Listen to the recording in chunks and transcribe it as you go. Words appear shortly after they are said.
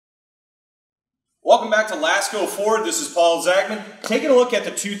Welcome back to Lasco Ford. This is Paul Zagman. Taking a look at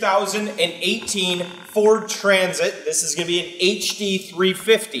the 2018 Ford Transit. This is going to be an HD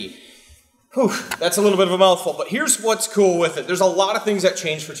 350. Whew, that's a little bit of a mouthful, but here's what's cool with it. There's a lot of things that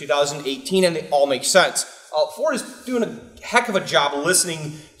changed for 2018 and they all make sense. Ford is doing a heck of a job of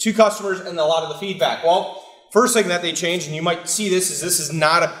listening to customers and a lot of the feedback. Well, first thing that they changed, and you might see this is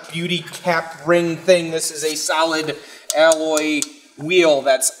not a beauty cap ring thing. This is a solid alloy wheel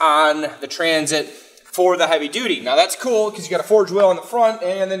that's on the Transit for the heavy duty. Now that's cool because you got a forged wheel on the front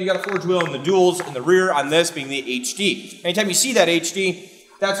and then you got a forged wheel in the duals in the rear, on this being the HD. Anytime you see that HD,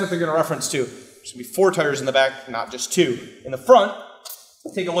 that's what they're going to reference to. There's going to be 4 tires in the back, not just 2. In the front,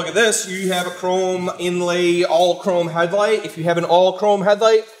 take a look at this. You have a chrome inlay, all chrome headlight. If you have an all chrome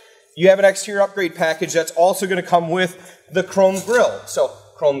headlight, you have an exterior upgrade package that's also going to come with the chrome grille. So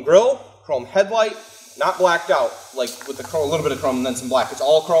chrome grille, chrome headlight, not blacked out, like with the chrome, a little bit of chrome and then some black. It's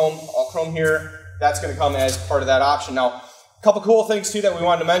all chrome here. That's going to come as part of that option. Now, a couple cool things too that we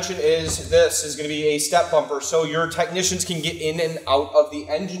wanted to mention is this is going to be a step bumper, so your technicians can get in and out of the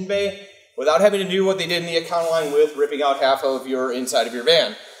engine bay without having to do what they did in the Econoline with ripping out half of your inside of your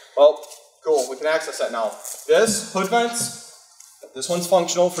van. Well, cool, we can access that now. This hood vents, this one's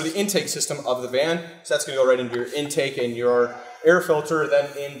functional for the intake system of the van, so that's going to go right into your intake and your air filter, then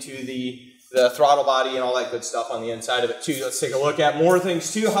into the throttle body and all that good stuff on the inside of it too. Let's take a look at more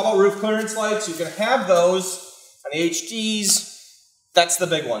things too. How about roof clearance lights? You can have those on the HDs. That's the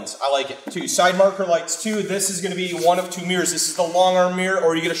big ones. I like it too. Side marker lights too. This is going to be one of 2 mirrors. This is the long arm mirror,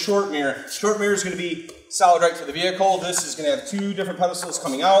 or you get a short mirror. Short mirror is going to be solid right to the vehicle. This is going to have 2 different pedestals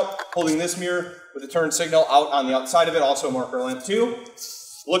coming out, holding this mirror with a turn signal out on the outside of it. Also a marker lamp too.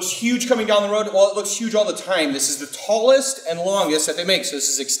 Looks huge coming down the road. Well, it looks huge all the time. This is the tallest and longest that they make. So this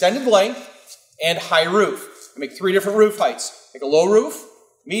is extended length and high roof. They make 3 different roof heights. Make a low roof,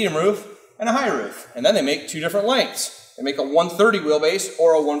 medium roof, and a high roof. And then they make 2 different lengths. They make a 130 wheelbase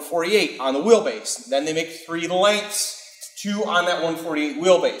or a 148 on the wheelbase. Then they make 3 lengths, 2 on that 148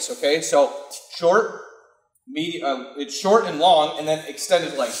 wheelbase, okay? So short, medium, it's short and long, and then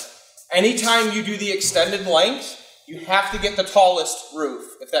extended length. Anytime you do the extended length, you have to get the tallest roof,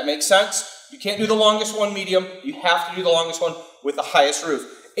 if that makes sense. You can't do the longest one medium. You have to do the longest one with the highest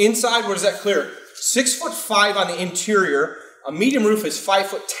roof. Inside, what does that clear? 6'5" on the interior. A medium roof is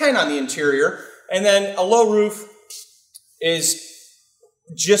 5'10" on the interior. And then a low roof is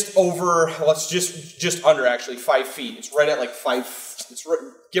just over, well, it's just under actually 5 feet. It's right at like 5, it's right,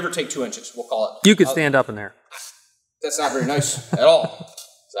 give or take 2 inches, we'll call it. You could stand up in there. That's not very nice at all.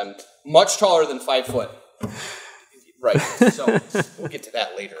 I'm much taller than 5 foot. Right, so we'll get to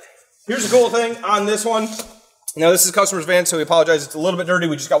that later. Here's a cool thing on this one. Now this is a customer's van, so we apologize. It's a little bit dirty.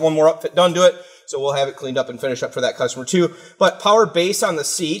 We just got one more upfit done to it, so we'll have it cleaned up and finished up for that customer too. But power base on the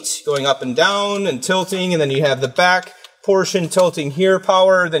seat, going up and down and tilting, and then you have the back portion tilting here,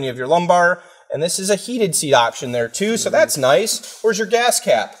 power, then you have your lumbar, and this is a heated seat option there too, so that's nice. Where's your gas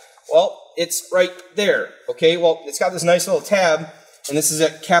cap? Well, it's right there, okay? Well, it's got this nice little tab, and this is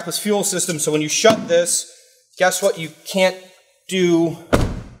a capless fuel system, so when you shut this, guess what you can't do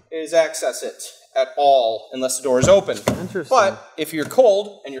is access it at all unless the door is open. Interesting. But if you're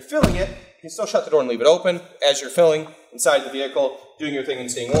cold and you're filling it, you can still shut the door and leave it open as you're filling inside the vehicle, doing your thing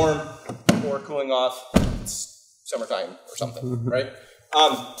and staying warm or cooling off. It's summertime or something, right?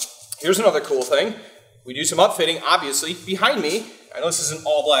 Here's another cool thing. We do some upfitting, obviously. Behind me, I know this is an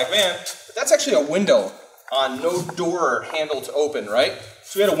all black van, but that's actually a window on no door handle to open, right?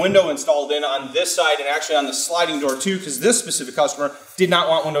 So we had a window installed in on this side and actually on the sliding door too, because this specific customer did not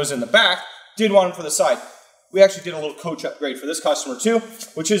want windows in the back, did want them for the side. We actually did a little coach upgrade for this customer too,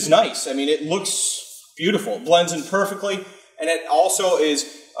 which is nice. I mean, it looks beautiful, it blends in perfectly, and it also is,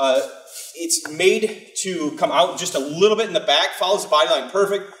 it's made to come out just a little bit in the back, follows the body line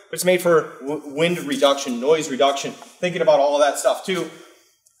perfect, but it's made for wind reduction, noise reduction, thinking about all of that stuff too.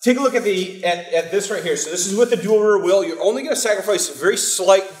 Take a look at this right here. So this is with the dual rear wheel. You're only going to sacrifice a very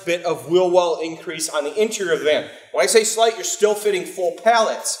slight bit of wheel well increase on the interior of the van. When I say slight, you're still fitting full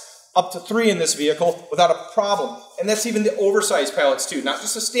pallets, up to 3 in this vehicle without a problem. And that's even the oversized pallets too, not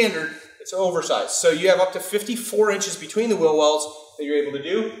just a standard, it's oversized. So you have up to 54 inches between the wheel wells that you're able to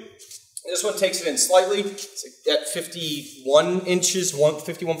do. This one takes it in slightly. It's at 51 inches,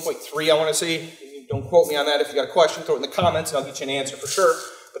 51.3 I want to say. Don't quote me on that. If you got a question, throw it in the comments and I'll get you an answer for sure.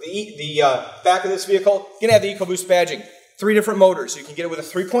 But the back of this vehicle, you're going to have the EcoBoost badging. 3 different motors. You can get it with a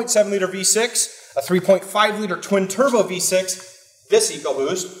 3.7 liter V6, a 3.5 liter twin turbo V6, this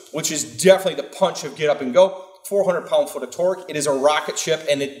EcoBoost, which is definitely the punch of get up and go. 400 pound-foot of torque. It is a rocket ship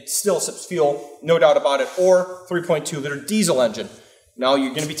and it still sips fuel, no doubt about it, or 3.2 liter diesel engine. Now you're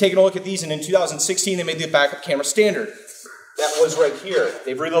going to be taking a look at these, and in 2016 they made the backup camera standard. That was right here.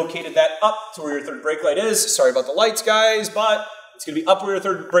 They've relocated that up to where your third brake light is. Sorry about the lights, guys, but it's going to be up where your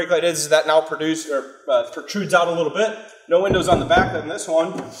third brake light is. That now protrudes out a little bit. No windows on the back on this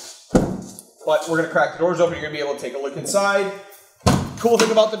one, but we're going to crack the doors open. You're going to be able to take a look inside. Cool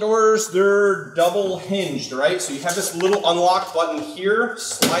thing about the doors, they're double hinged, right? So you have this little unlock button here.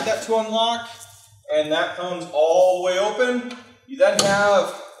 Slide that to unlock, and that comes all the way open. You then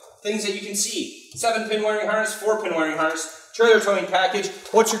have things that you can see. 7-pin wiring harness, 4-pin wiring harness, trailer towing package.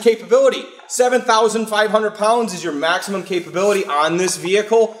 What's your capability? 7,500 pounds is your maximum capability on this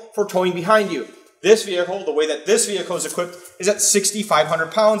vehicle for towing behind you. This vehicle, the way that this vehicle is equipped, is at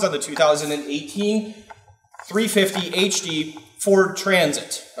 6,500 pounds on the 2018 350 HD Ford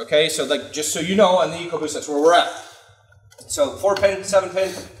Transit. Okay, so like just so you know, on the EcoBoost, that's where we're at. So 4-pin,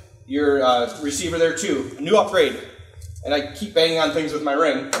 7-pin, your receiver there too. A new upgrade, and I keep banging on things with my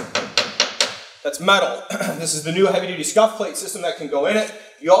ring. That's metal. This is the new heavy-duty scuff plate system that can go in it.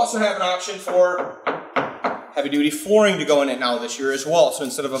 You also have an option for heavy-duty flooring to go in it now this year as well. So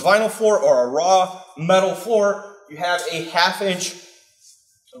instead of a vinyl floor or a raw metal floor, you have a 1/2-inch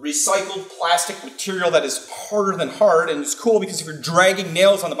recycled plastic material that is harder than hard, and it's cool because if you're dragging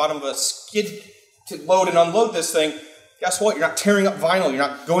nails on the bottom of a skid to load and unload this thing, guess what? You're not tearing up vinyl. You're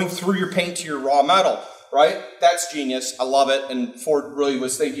not going through your paint to your raw metal, right? That's genius. I love it, and Ford really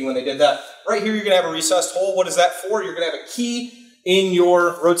was thinking when they did that. Right here, you're going to have a recessed hole. What is that for? You're going to have a key in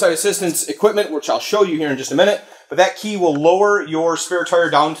your roadside assistance equipment, which I'll show you here in just a minute, but that key will lower your spare tire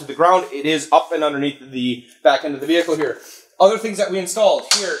down to the ground. It is up and underneath the back end of the vehicle here. Other things that we installed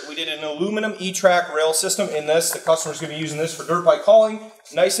here, we did an aluminum E-track rail system in this. The customer's going to be using this for dirt bike hauling.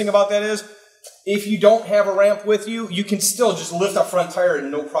 Nice thing about that is, if you don't have a ramp with you, you can still just lift a front tire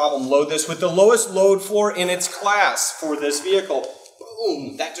and no problem load this with the lowest load floor in its class for this vehicle.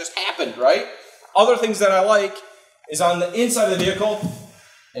 Boom, that just happened, right? Other things that I like is on the inside of the vehicle,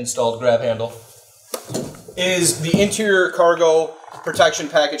 installed grab handle, is the interior cargo protection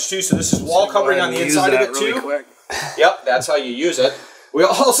package too. So this is wall covering on the inside of it too. Quick. Yep, that's how you use it. We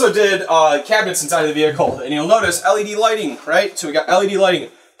also did cabinets inside of the vehicle, and you'll notice LED lighting, right? So we got LED lighting,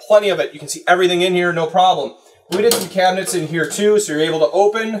 plenty of it. You can see everything in here, no problem. We did some cabinets in here too, so you're able to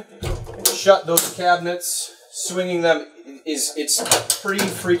open and shut those cabinets. Swinging them it's pretty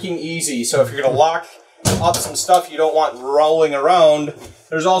freaking easy. So if you're gonna lock up some stuff you don't want rolling around,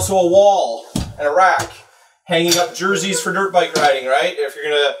 there's also a wall and a rack hanging up jerseys for dirt bike riding, right? If you're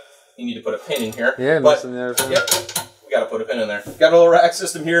gonna, you need to put a pin in here. Yeah, but there. Yep, we gotta put a pin in there. Got a little rack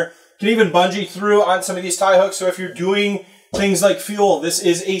system here. Can even bungee through on some of these tie hooks. So if you're doing things like fuel, this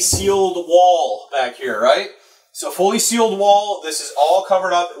is a sealed wall back here, right? So fully sealed wall. This is all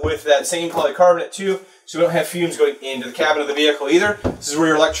covered up with that same polycarbonate too, so we don't have fumes going into the cabin of the vehicle either. This is where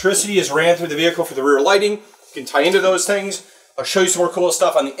your electricity is ran through the vehicle for the rear lighting. You can tie into those things. I'll show you some more cool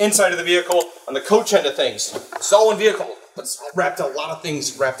stuff on the inside of the vehicle, on the coach end of things. It's all one vehicle, but it's wrapped a lot of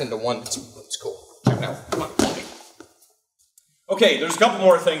things wrapped into one. It's cool. Check it out. Come on. Okay, there's a couple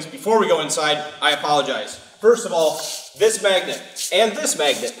more things. Before we go inside, I apologize. First of all, this magnet and this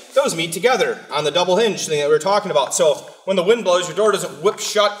magnet, those meet together on the double hinge thing that we were talking about. So when the wind blows, your door doesn't whip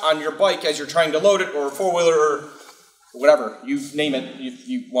shut on your bike as you're trying to load it, or a four-wheeler, or whatever, you name it, if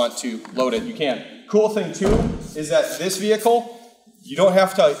you want to load it, you can. Cool thing too is that this vehicle, you don't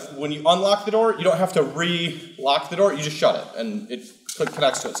have to, when you unlock the door, you don't have to re-lock the door, you just shut it, and it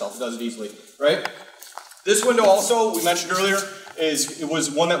connects to itself, it does it easily, right? This window also, we mentioned earlier, it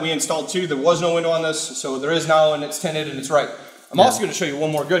was one that we installed too. There was no window on this, so there is now, and it's tinted and it's right. I'm also going to show you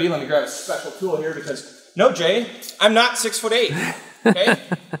one more goodie. Let me grab a special tool here because, no, Jay, I'm not 6'8", okay?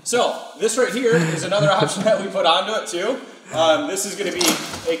 So this right here is another option that we put onto it too. This is going to be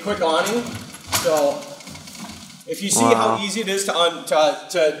a quick awning. So if you see how easy it is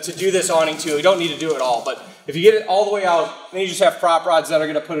to do this awning too, you don't need to do it all, but if you get it all the way out, then you just have prop rods that are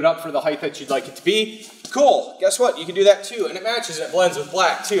going to put it up for the height that you'd like it to be. Cool. Guess what? You can do that too, and it matches and it blends with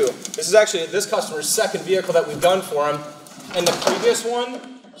black too. This is actually this customer's second vehicle that we've done for him, and the previous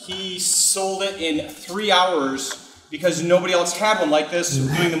one, he sold it in 3 hours because nobody else had one like this,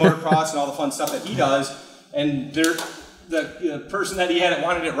 doing the motocross and all the fun stuff that he does, and the person that he had it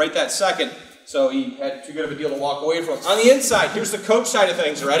wanted it right that second, so he had too good of a deal to walk away from. On the inside, here's the coach side of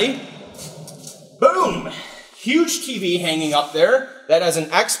things. Ready? Boom! Huge TV hanging up there that has an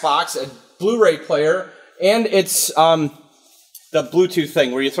Xbox, a Blu-ray player, and it's the Bluetooth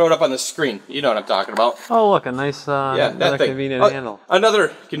thing where you throw it up on the screen. You know what I'm talking about. Oh, look, a nice, that thing. Convenient handle.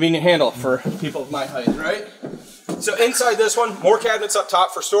 Another convenient handle for people of my height, right? So inside this one, more cabinets up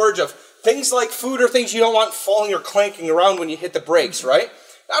top for storage of things like food or things you don't want falling or clanking around when you hit the brakes, right?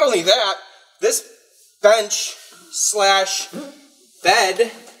 Not only that, this bench slash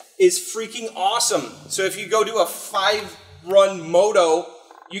bed is freaking awesome. So if you go do a 5-run moto,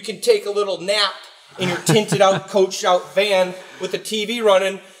 you can take a little nap in your tinted out, coached out van with the TV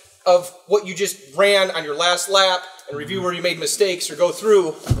running of what you just ran on your last lap and review where you made mistakes or go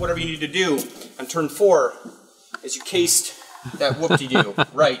through whatever you need to do on turn 4 as you cased that whoop-de-doo.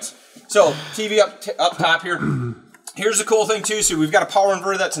 Right. So TV up top here. Here's the cool thing too. So we've got a power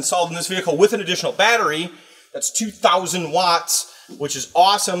inverter that's installed in this vehicle with an additional battery. That's 2,000 watts, which is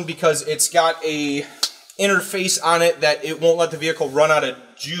awesome because it's got a interface on it that it won't let the vehicle run out of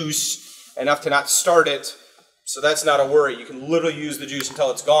juice enough to not start it. So that's not a worry. You can literally use the juice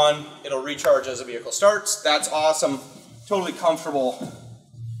until it's gone. It'll recharge as the vehicle starts. That's awesome. Totally comfortable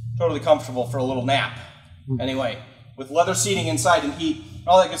for a little nap. Anyway, with leather seating inside and heat,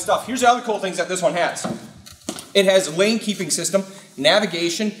 all that good stuff. Here's the other cool things that this one has. It has lane keeping system,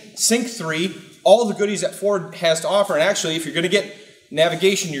 navigation, Sync 3, all the goodies that Ford has to offer. And actually, if you're going to get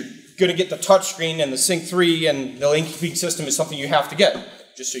navigation, you're going to get the touchscreen, and the Sync 3 and the lane keeping system is something you have to get.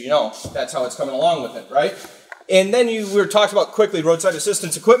 Just so you know, that's how it's coming along with it, right? And then we were talking about quickly roadside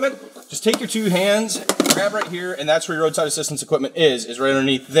assistance equipment. Just take your 2 hands, grab right here, and that's where your roadside assistance equipment is right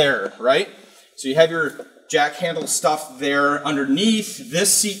underneath there, right? So you have your jack handle stuff there underneath.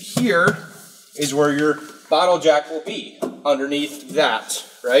 This seat here is where your bottle jack will be, underneath that,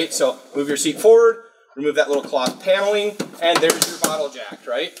 right? So move your seat forward, remove that little cloth paneling, and there's your bottle jack,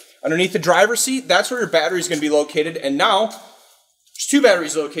 right? Underneath the driver's seat, that's where your battery is going to be located, and now there's 2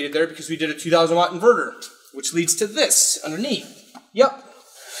 batteries located there because we did a 2,000 watt inverter, which leads to this underneath. Yep.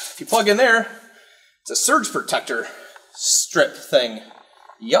 If you plug in there, it's a surge protector strip thing.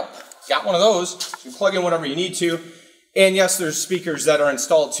 Yep. Got one of those. You can plug in whatever you need to. And yes, there's speakers that are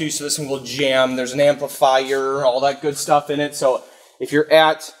installed too, so this one will jam. There's an amplifier, all that good stuff in it. So if you're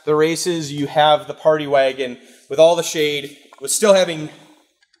at the races, you have the party wagon with all the shade, with still having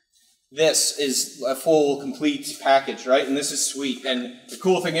this is a full, complete package, right? And this is sweet. And the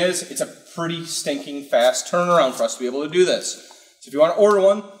cool thing is, it's a pretty stinking fast turnaround for us to be able to do this. So if you want to order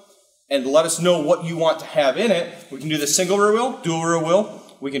one and let us know what you want to have in it, we can do the single rear wheel, dual rear wheel.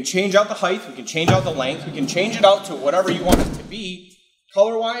 We can change out the height, we can change out the length, we can change it out to whatever you want it to be.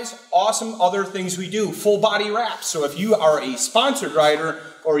 Color-wise, awesome other things we do. Full body wraps. So if you are a sponsored rider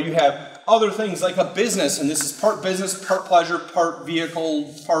or you have other things like a business, and this is part business, part pleasure, part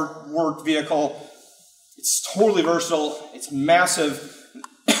vehicle, part work vehicle, it's totally versatile, it's massive,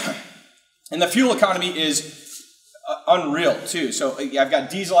 and the fuel economy is unreal too. So I've got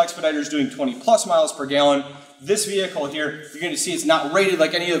diesel expediters doing 20+ miles per gallon. This vehicle here, you're going to see it's not rated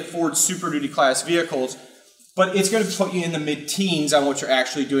like any of the Ford Super Duty class vehicles, but it's going to put you in the mid-teens on what you're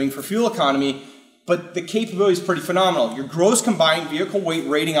actually doing for fuel economy. But the capability is pretty phenomenal. Your gross combined vehicle weight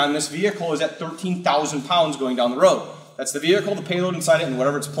rating on this vehicle is at 13,000 pounds going down the road. That's the vehicle, the payload inside it, and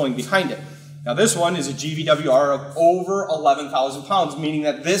whatever it's pulling behind it. Now this one is a GVWR of over 11,000 pounds, meaning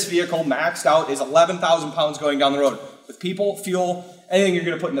that this vehicle maxed out is 11,000 pounds going down the road. With people, fuel, anything you're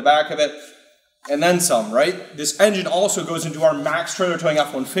going to put in the back of it, and then some, right? This engine also goes into our max trailer towing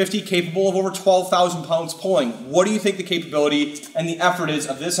F-150, capable of over 12,000 pounds pulling. What do you think the capability and the effort is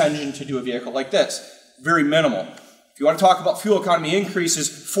of this engine to do a vehicle like this? Very minimal. If you want to talk about fuel economy increases,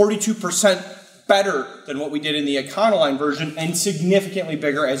 42% better than what we did in the Econoline version, and significantly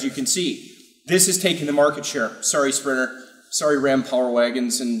bigger, as you can see. This is taking the market share. Sorry, Sprinter. Sorry, Ram Power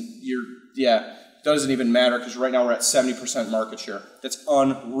Wagons, and doesn't even matter because right now we're at 70% market share. That's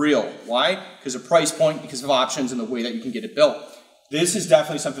unreal. Why? Because of price point, because of options, and the way that you can get it built. This is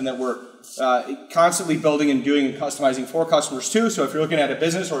definitely something that we're constantly building and doing and customizing for customers too. So if you're looking at a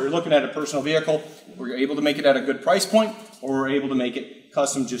business or you're looking at a personal vehicle, we're able to make it at a good price point, or we're able to make it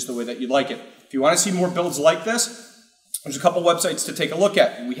custom just the way that you like it. If you want to see more builds like this, there's a couple websites to take a look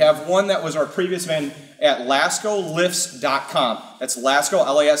at. We have one that was our previous van at lascolifts.com. That's Lasco,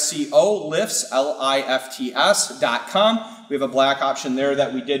 L-A-S-C-O, lifts, L-I-F-T-S.com. We have a black option there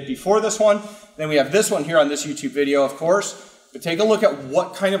that we did before this one. Then we have this one here on this YouTube video, of course. But take a look at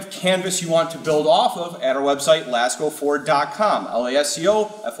what kind of canvas you want to build off of at our website, lascoford.com,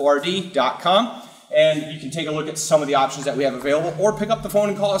 L-A-S-C-O-F-O-R-D.com. And you can take a look at some of the options that we have available, or pick up the phone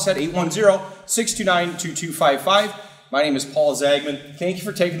and call us at 810-629-2255. My name is Paul Zagman. Thank you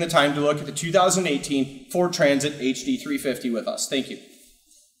for taking the time to look at the 2018 Ford Transit HD 350 with us. Thank you.